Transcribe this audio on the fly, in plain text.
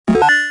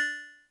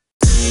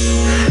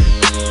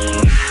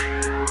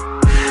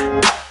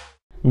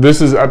This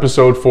is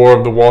episode 4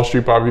 of the Wall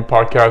Street Bobby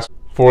podcast.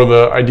 For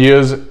the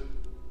ideas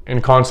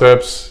and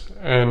concepts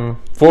and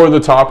for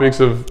the topics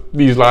of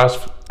these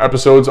last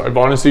episodes, I've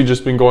honestly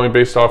just been going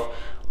based off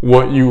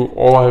what you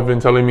all have been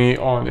telling me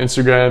on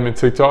Instagram and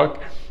TikTok.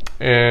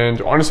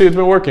 And honestly, it's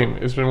been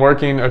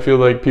working. I feel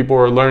like people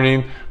are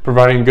learning,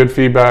 providing good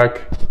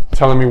feedback,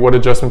 telling me what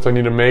adjustments I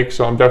need to make.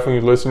 So I'm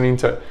definitely listening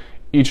to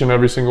each and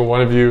every single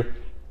one of you.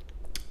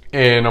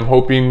 And I'm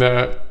hoping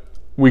that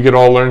we could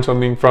all learn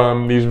something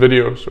from these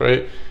videos,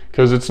 right?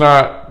 Because it's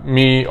not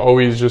me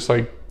always just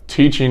like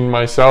teaching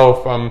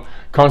myself. I'm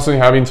constantly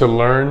having to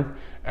learn,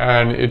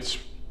 and it's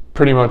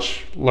pretty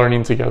much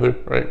learning together,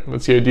 right?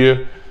 That's the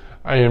idea.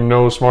 I am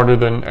no smarter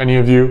than any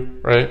of you,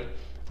 right?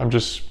 I'm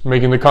just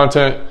making the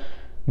content,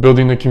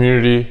 building the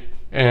community,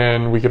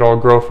 and we could all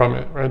grow from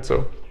it, right?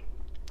 So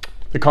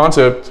the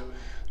concept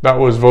that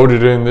was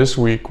voted in this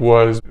week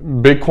was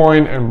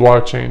Bitcoin and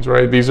blockchains,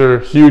 right? These are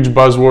huge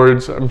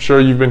buzzwords. I'm sure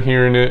you've been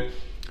hearing it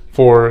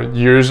for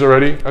years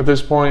already at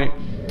this point.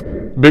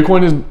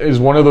 Bitcoin is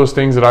one of those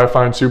things that I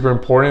find super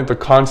important. The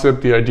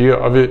concept, the idea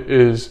of it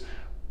is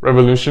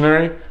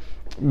revolutionary.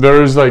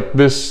 There's like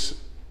this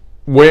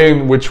way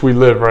in which we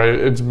live, right?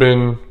 It's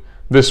been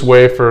this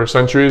way for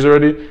centuries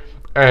already,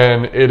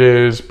 and it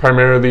is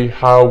primarily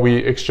how we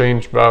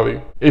exchange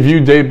value. If you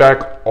date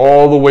back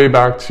all the way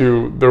back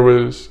to, there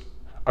was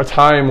a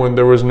time when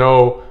there was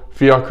no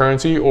fiat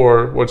currency,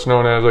 or what's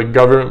known as like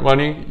government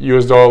money,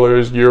 US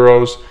dollars,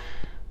 euros.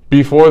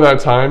 Before that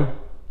time,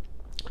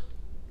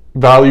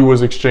 value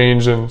was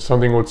exchanged in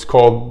something what's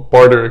called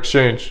barter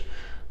exchange.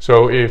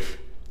 So if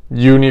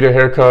you need a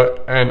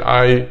haircut and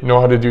I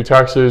know how to do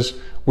taxes,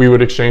 we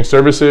would exchange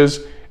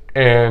services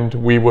and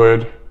we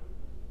would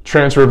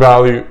transfer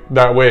value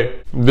that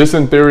way. This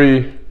in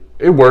theory,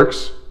 it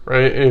works,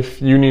 right?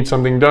 If you need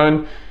something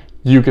done,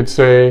 you could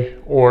say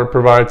or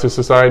provide to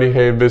society,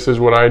 hey, this is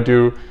what I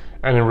do,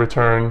 and in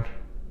return,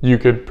 you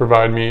could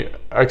provide me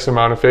X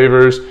amount of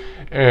favors,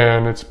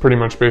 and it's pretty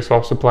much based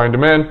off supply and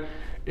demand.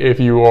 If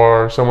you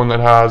are someone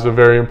that has a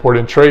very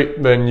important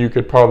trait, then you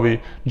could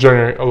probably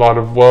generate a lot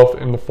of wealth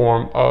in the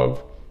form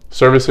of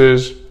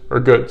services or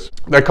goods.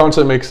 That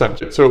concept makes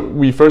sense. So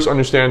we first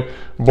understand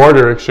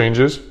barter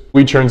exchanges.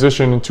 We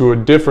transition into a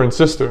different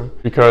system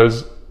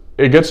because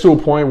it gets to a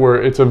point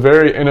where it's a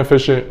very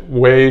inefficient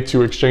way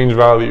to exchange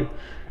value.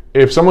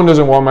 If someone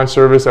doesn't want my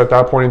service at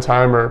that point in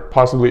time, or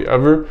possibly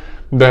ever,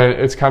 then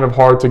it's kind of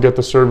hard to get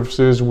the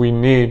services we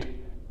need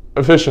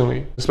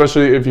efficiently,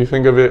 especially if you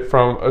think of it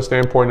from a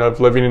standpoint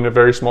of living in a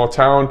very small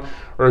town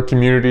or a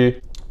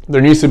community.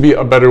 There needs to be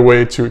a better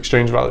way to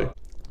exchange value.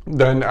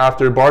 Then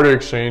after barter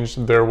exchange,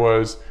 there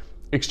was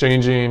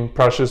exchanging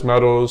precious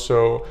metals.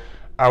 So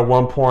at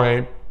one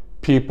point,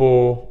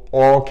 people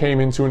all came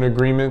into an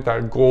agreement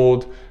that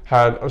gold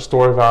had a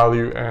store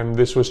value and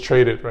this was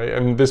traded, right?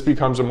 And this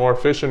becomes a more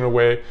efficient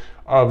way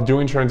of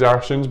doing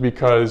transactions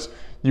because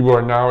you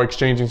are now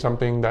exchanging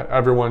something that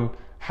everyone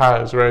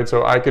has, right?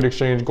 So I could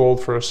exchange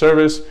gold for a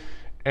service,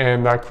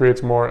 and that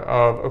creates more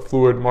of a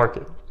fluid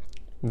market.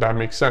 That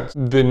makes sense.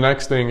 The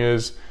next thing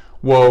is,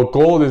 well,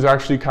 gold is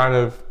actually kind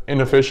of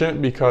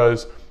inefficient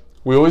because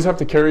we always have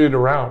to carry it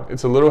around.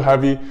 It's a little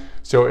heavy.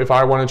 So if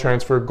I want to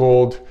transfer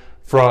gold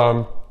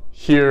from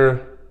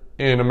here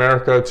in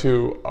America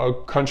to a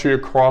country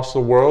across the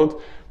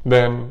world,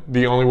 then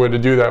the only way to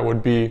do that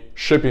would be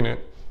shipping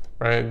it,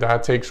 right?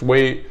 That takes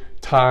weight,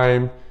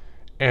 time,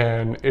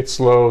 and it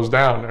slows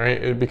down, right?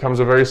 It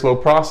becomes a very slow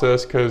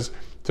process because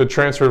to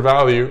transfer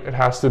value, it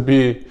has to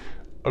be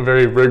a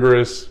very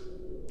rigorous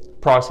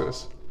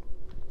process.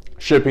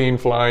 Shipping,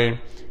 flying,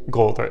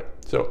 gold, right?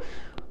 So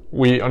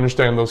we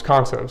understand those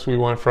concepts. We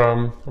went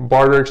from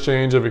barter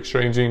exchange of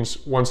exchanging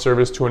one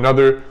service to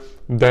another.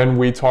 Then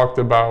we talked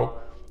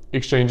about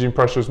exchanging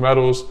precious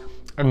metals.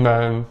 And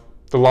then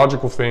the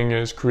logical thing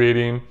is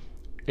creating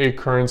a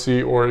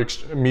currency or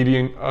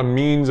a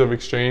means of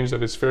exchange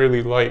that is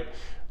fairly light,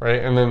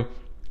 right? And then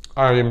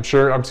I am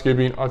sure I'm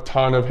skipping a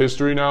ton of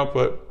history now,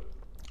 but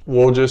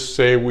we'll just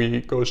say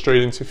we go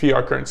straight into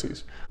fiat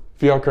currencies.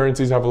 Fiat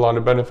currencies have a lot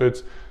of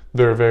benefits.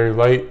 They're very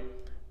light.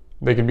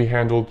 They can be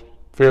handled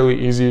fairly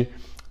easy.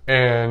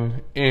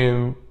 And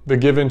in the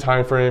given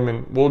time frame,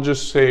 and we'll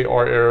just say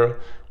our era,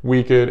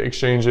 we could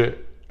exchange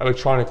it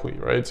electronically,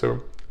 right?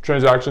 So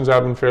transactions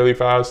happen fairly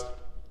fast,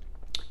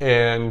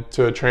 and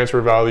to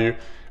transfer value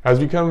has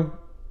become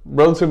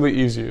relatively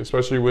easy,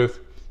 especially with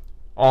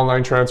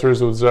online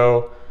transfers with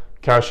Zelle,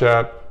 Cash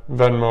App,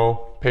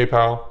 Venmo,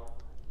 PayPal.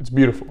 It's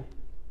beautiful.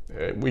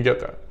 We get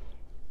that.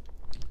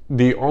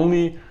 The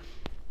only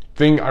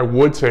thing I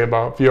would say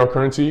about fiat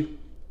currency,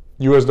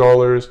 US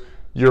dollars,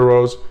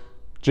 euros,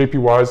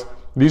 JPYs,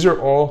 these are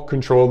all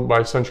controlled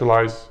by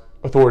centralized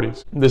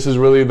authorities. This is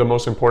really the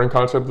most important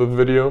concept of the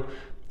video,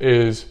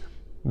 is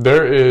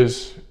there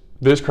is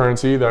this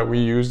currency that we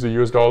use, the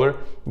US dollar,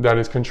 that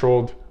is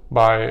controlled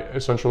by a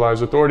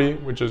centralized authority,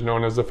 which is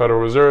known as the Federal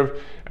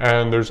Reserve.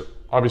 And there's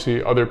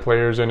obviously other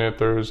players in it.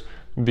 There's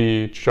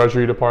the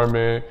Treasury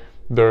Department,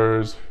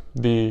 there's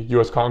the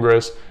US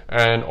Congress,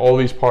 and all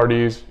these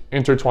parties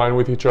intertwine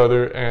with each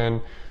other,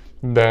 and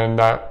then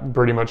that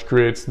pretty much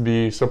creates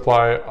the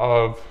supply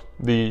of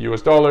the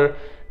US dollar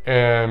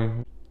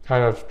and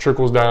kind of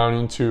trickles down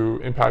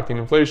into impacting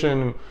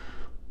inflation,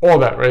 all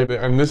that, right?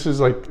 And this is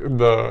like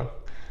the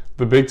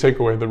big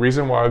takeaway. The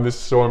reason why this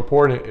is so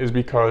important is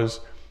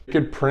because it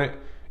could print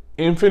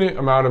infinite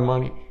amount of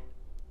money.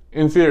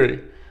 In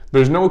theory,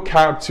 there's no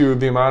cap to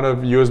the amount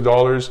of US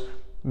dollars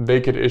they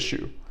could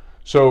issue.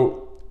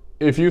 So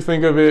if you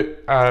think of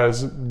it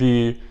as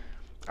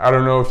I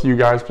don't know if you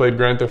guys played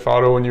Grand Theft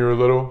Auto when you were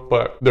little,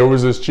 but there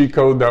was this cheat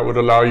code that would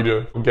allow you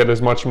to get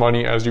as much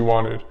money as you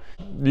wanted.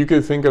 You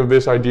could think of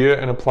this idea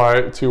and apply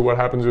it to what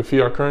happens with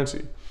fiat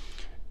currency.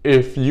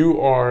 If you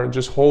are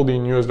just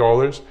holding US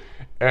dollars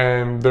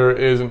and there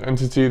is an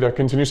entity that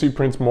continuously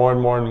prints more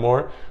and more and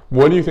more,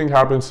 what do you think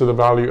happens to the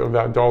value of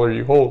that dollar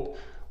you hold?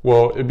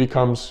 Well, it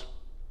becomes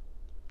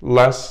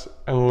less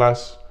and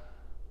less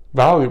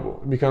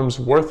valuable. It becomes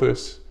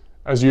worthless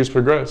as years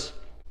progress.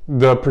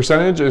 The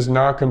percentage is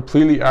not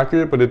completely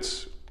accurate, but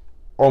it's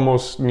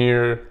almost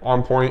near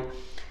on point.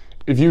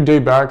 If you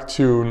date back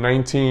to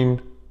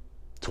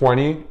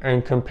 1920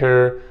 and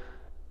compare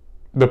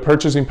the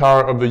purchasing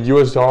power of the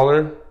US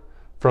dollar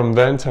from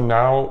then to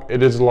now,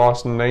 it has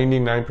lost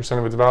 99%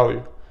 of its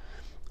value.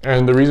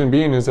 And the reason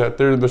being is that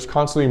there's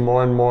constantly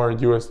more and more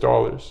US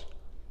dollars.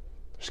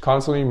 There's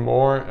constantly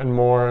more and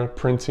more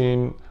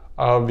printing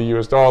of the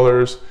US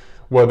dollars,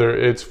 whether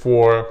it's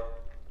for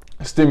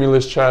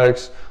stimulus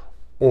checks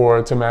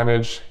or to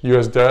manage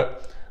US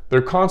debt.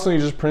 They're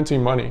constantly just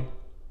printing money,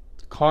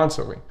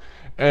 constantly.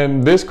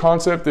 And this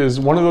concept is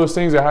one of those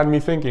things that had me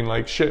thinking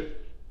like,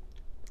 shit,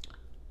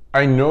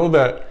 I know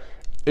that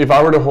if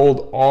I were to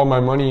hold all my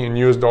money in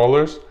US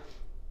dollars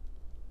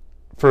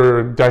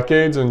for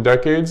decades and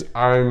decades,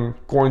 I'm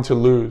going to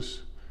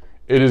lose.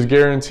 It is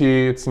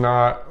guaranteed. It's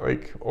not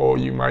like, oh,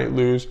 you might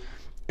lose.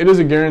 It is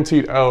a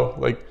guaranteed L,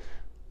 like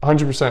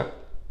 100%.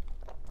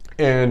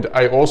 And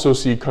I also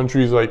see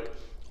countries like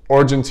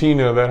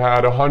Argentina that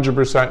had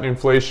 100%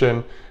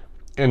 inflation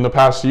in the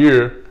past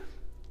year.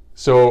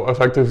 So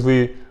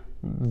effectively,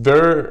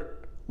 their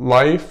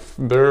life,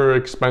 their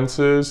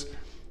expenses,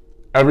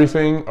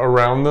 everything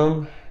around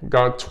them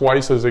got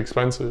twice as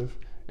expensive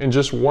in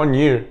just 1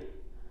 year.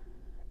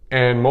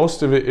 And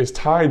most of it is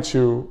tied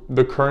to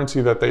the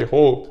currency that they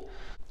hold.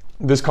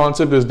 This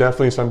concept is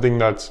definitely something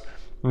that's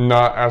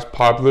not as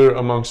popular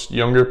amongst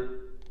younger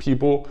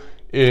people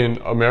in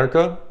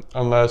America,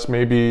 unless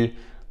maybe,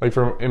 like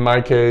in my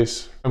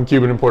case, I'm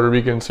Cuban and Puerto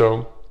Rican,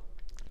 so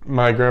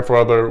my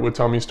grandfather would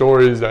tell me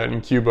stories that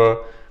in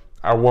Cuba,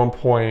 at one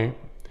point,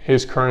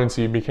 his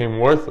currency became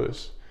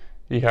worthless.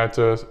 He had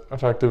to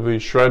effectively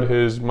shred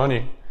his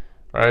money,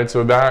 right?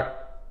 So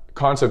that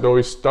concept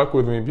always stuck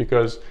with me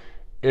because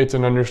it's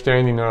an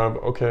understanding of,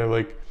 okay,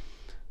 like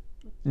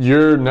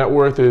your net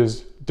worth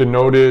is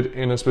denoted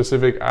in a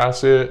specific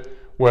asset,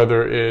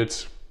 whether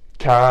it's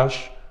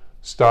cash,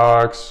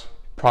 stocks,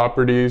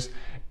 properties,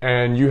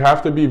 and you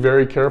have to be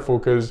very careful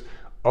because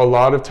a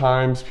lot of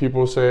times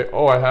people say,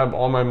 oh, I have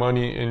all my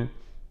money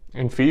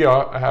in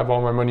fiat, I have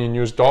all my money in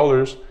US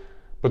dollars,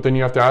 but then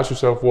you have to ask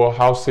yourself, well,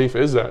 how safe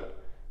is that?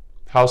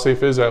 How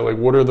safe is that? Like,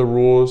 what are the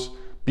rules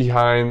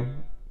behind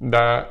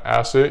that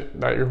asset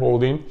that you're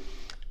holding?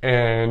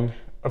 And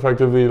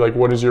effectively, like,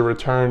 what is your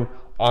return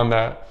on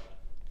that?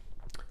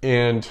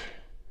 And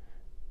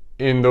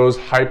in those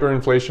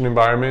hyperinflation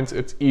environments,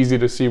 it's easy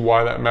to see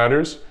why that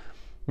matters.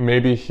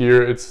 Maybe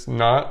here it's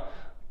not,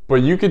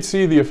 but you could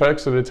see the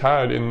effects that it's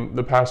had in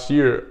the past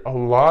year. A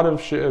lot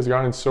of shit has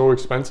gotten so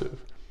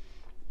expensive.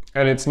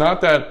 And it's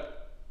not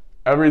that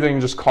everything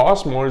just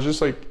costs more, it's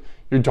just like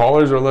your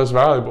dollars are less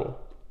valuable.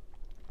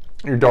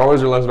 Your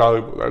dollars are less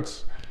valuable.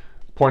 That's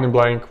point and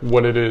blank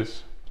what it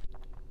is.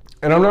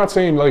 And I'm not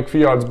saying like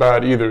fiat's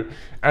bad either.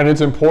 And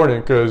it's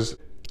important because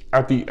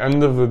at the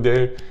end of the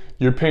day,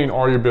 you're paying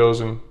all your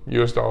bills in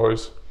US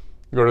dollars.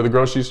 You go to the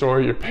grocery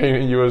store, you're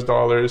paying in US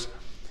dollars.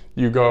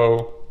 You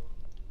go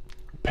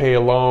pay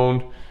a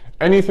loan.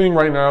 Anything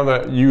right now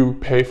that you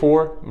pay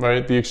for,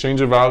 right? The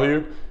exchange of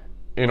value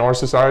in our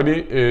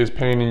society is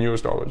paying in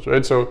US dollars,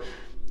 right? So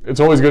it's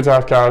always good to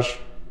have cash.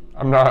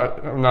 I'm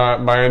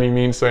not by any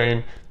means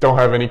saying don't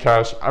have any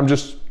cash. I'm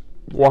just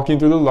walking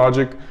through the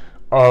logic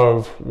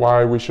of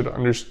why we should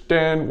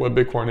understand what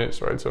Bitcoin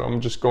is, right? So I'm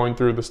just going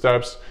through the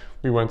steps.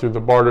 We went through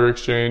the barter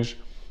exchange.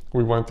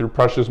 We went through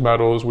precious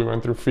metals. We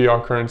went through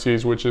fiat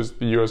currencies, which is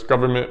the US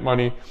government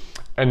money.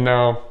 And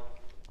now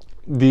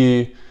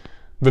the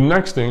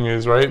next thing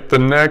is, right?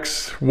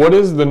 What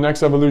is the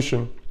next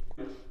evolution?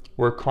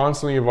 We're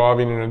constantly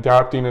evolving and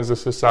adapting as a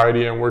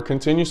society, and we're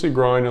continuously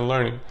growing and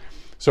learning.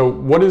 So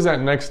what is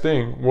that next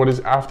thing? What is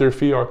after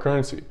fiat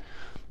currency?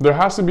 There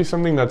has to be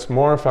something that's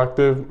more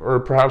effective or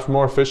perhaps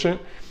more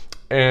efficient.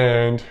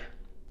 And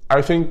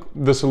I think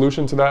the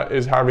solution to that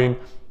is having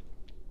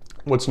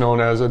what's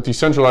known as a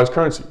decentralized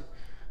currency,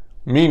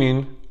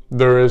 meaning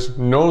there is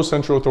no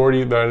central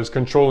authority that is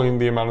controlling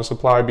the amount of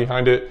supply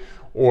behind it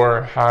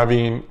or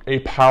having a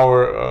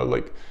power,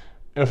 like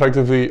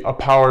effectively a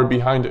power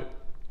behind it.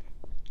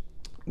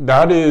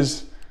 That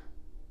is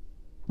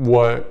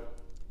what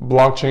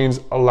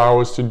blockchains allow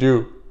us to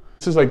do.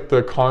 This is like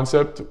the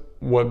concept,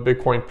 what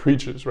Bitcoin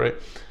preaches, right?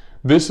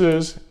 This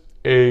is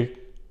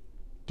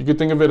you could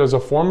think of it as a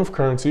form of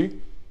currency,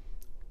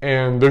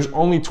 and there's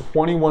only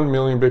 21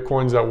 million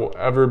Bitcoins that will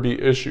ever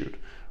be issued,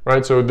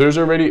 right? So there's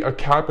already a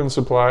cap in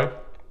supply,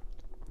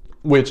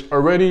 which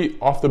already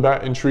off the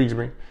bat intrigues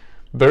me.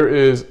 There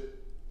is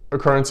a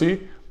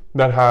currency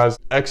that has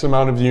X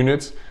amount of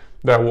units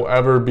that will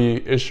ever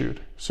be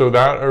issued. So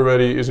that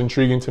already is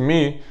intriguing to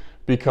me,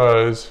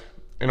 because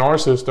in our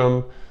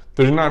system,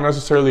 there's not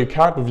necessarily a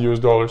cap of US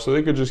dollars, so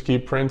they could just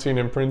keep printing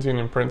and printing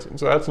and printing.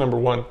 So that's number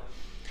one.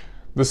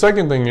 The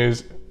second thing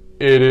is,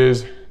 it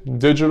is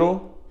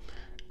digital,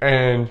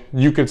 and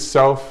you could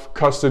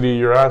self-custody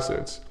your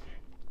assets.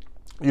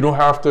 You don't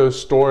have to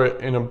store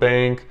it in a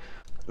bank.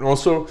 And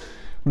also,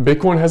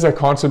 Bitcoin has that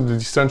concept of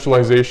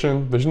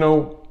decentralization. There's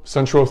no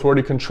central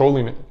authority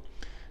controlling it.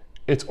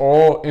 It's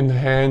all in the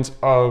hands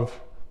of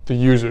the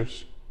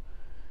users.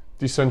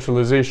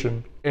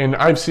 Decentralization. And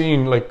I've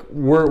seen, like,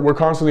 we're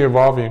constantly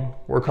evolving.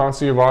 We're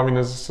constantly evolving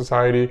as a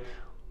society.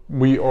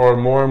 We are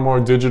more and more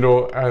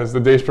digital as the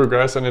days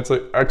progress, and it's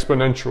like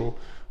exponential.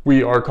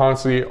 We are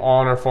constantly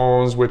on our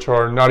phones, which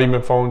are not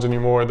even phones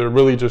anymore. They're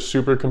really just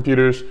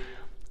supercomputers,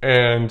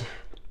 and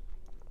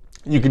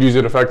you could use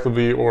it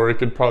effectively, or it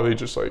could probably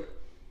just like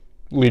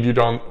lead you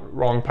down the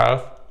wrong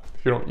path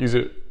if you don't use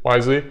it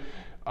wisely.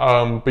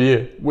 But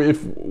yeah,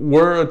 if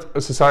we're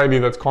a society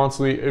that's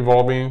constantly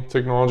evolving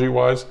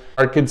technology-wise,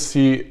 I could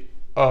see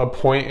a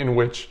point in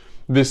which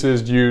this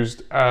is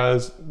used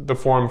as the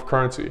form of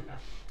currency.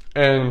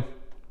 And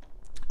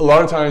a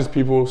lot of times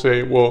people will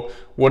say, well,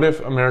 what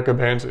if America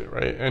bans it,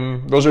 right?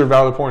 And those are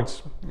valid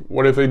points.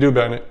 What if they do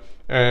ban it?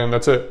 And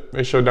that's it.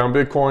 They shut down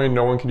Bitcoin.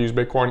 No one can use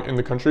Bitcoin in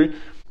the country.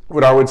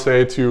 What I would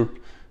say to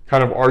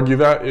kind of argue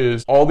that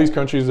is, all these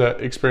countries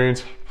that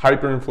experience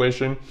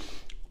hyperinflation,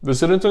 the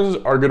citizens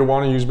are going to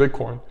want to use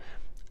Bitcoin.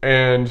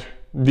 And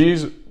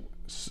these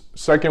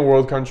second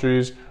world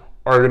countries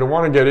are going to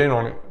want to get in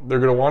on it. They're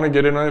going to want to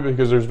get in on it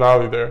because there's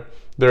value there.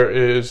 There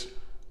is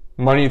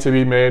money to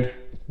be made.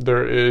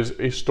 There is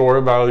a store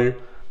of value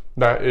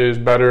that is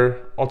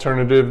better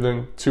alternative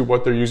than to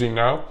what they're using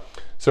now.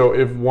 So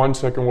if one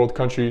second world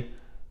country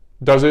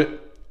does it,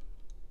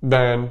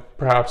 then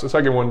perhaps the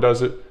second one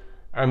does it.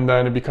 And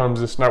then it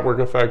becomes this network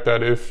effect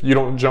that if you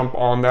don't jump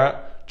on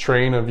that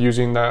train of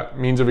using that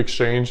means of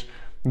exchange,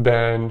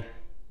 then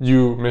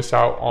you miss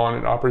out on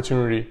an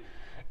opportunity.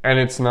 And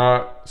it's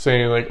not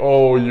saying like,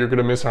 oh, you're going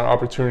to miss an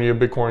opportunity of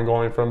Bitcoin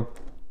going from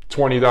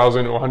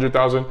 20,000 to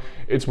 100,000.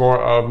 It's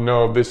more of,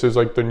 no, this is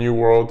like the new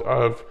world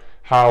of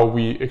how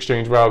we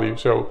exchange value.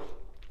 So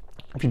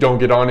if you don't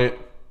get on it,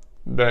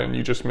 then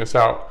you just miss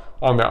out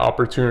on that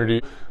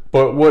opportunity.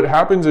 But what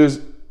happens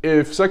is,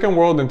 if second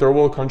world and third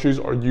world countries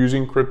are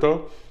using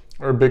crypto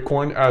or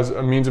Bitcoin as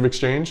a means of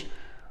exchange,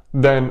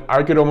 then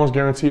I could almost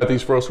guarantee that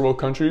these first world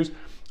countries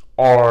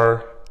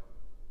are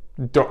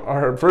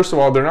first of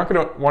all, they're not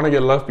going to want to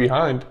get left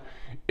behind.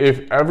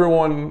 If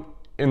everyone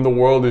in the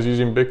world is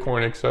using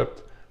Bitcoin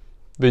except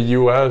the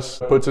US,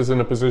 puts us in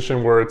a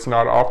position where it's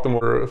not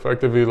optimal, or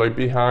effectively like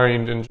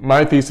behind. And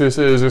my thesis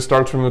is it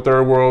starts from the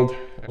third world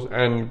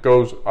and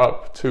goes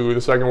up to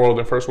the second world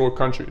and first world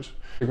countries.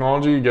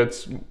 Technology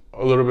gets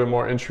a little bit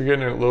more intricate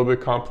and a little bit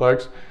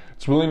complex.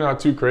 It's really not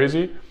too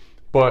crazy,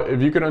 but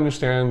if you could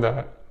understand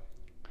that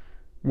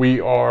we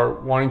are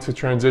wanting to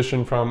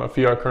transition from a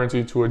fiat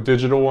currency to a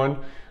digital one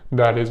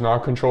that is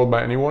not controlled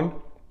by anyone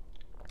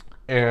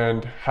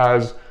and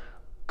has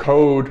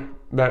code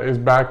that is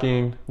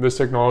backing this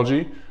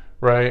technology,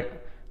 right?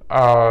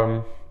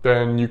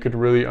 Then you could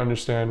really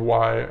understand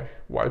why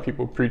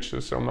people preach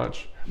this so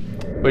much.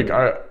 Like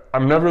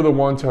I'm never the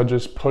one to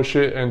just push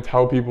it and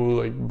tell people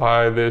like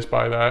buy this,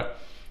 buy that.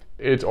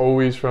 It's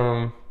always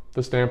from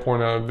the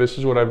standpoint of, this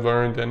is what I've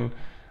learned, and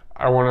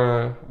I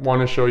want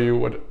to show you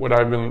what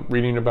I've been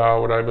reading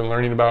about, what I've been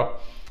learning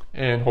about,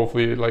 and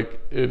hopefully like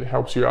it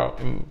helps you out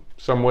in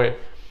some way.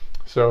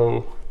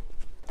 So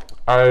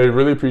I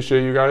really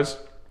appreciate you guys.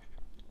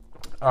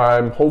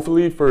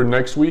 Hopefully for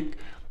next week,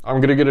 I'm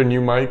gonna get a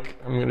new mic.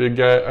 I'm gonna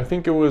get, I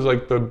think it was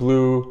like the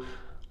Blue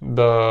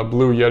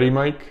Yeti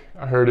mic.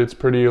 I heard it's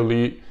pretty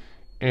elite,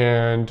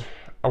 and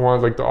I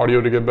want like the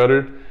audio to get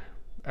better.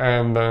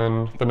 And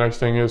then the next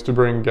thing is to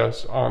bring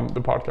guests on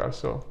the podcast.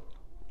 So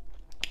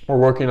we're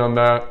working on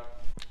that.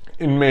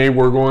 In May,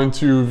 we're going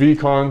to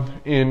VCon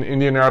in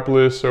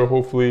Indianapolis. So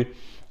hopefully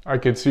I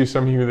could see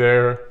some of you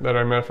there that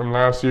I met from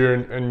last year,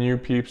 and new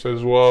peeps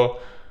as well.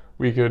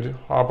 We could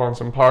hop on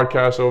some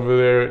podcasts over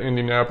there in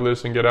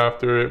Indianapolis and get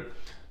after it.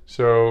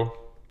 So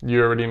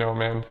you already know,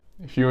 man.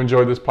 If you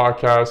enjoyed this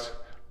podcast,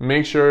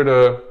 make sure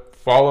to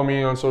follow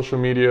me on social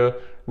media.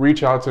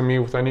 Reach out to me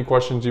with any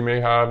questions you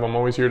may have. I'm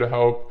always here to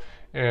help,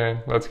 and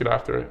let's get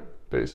after it.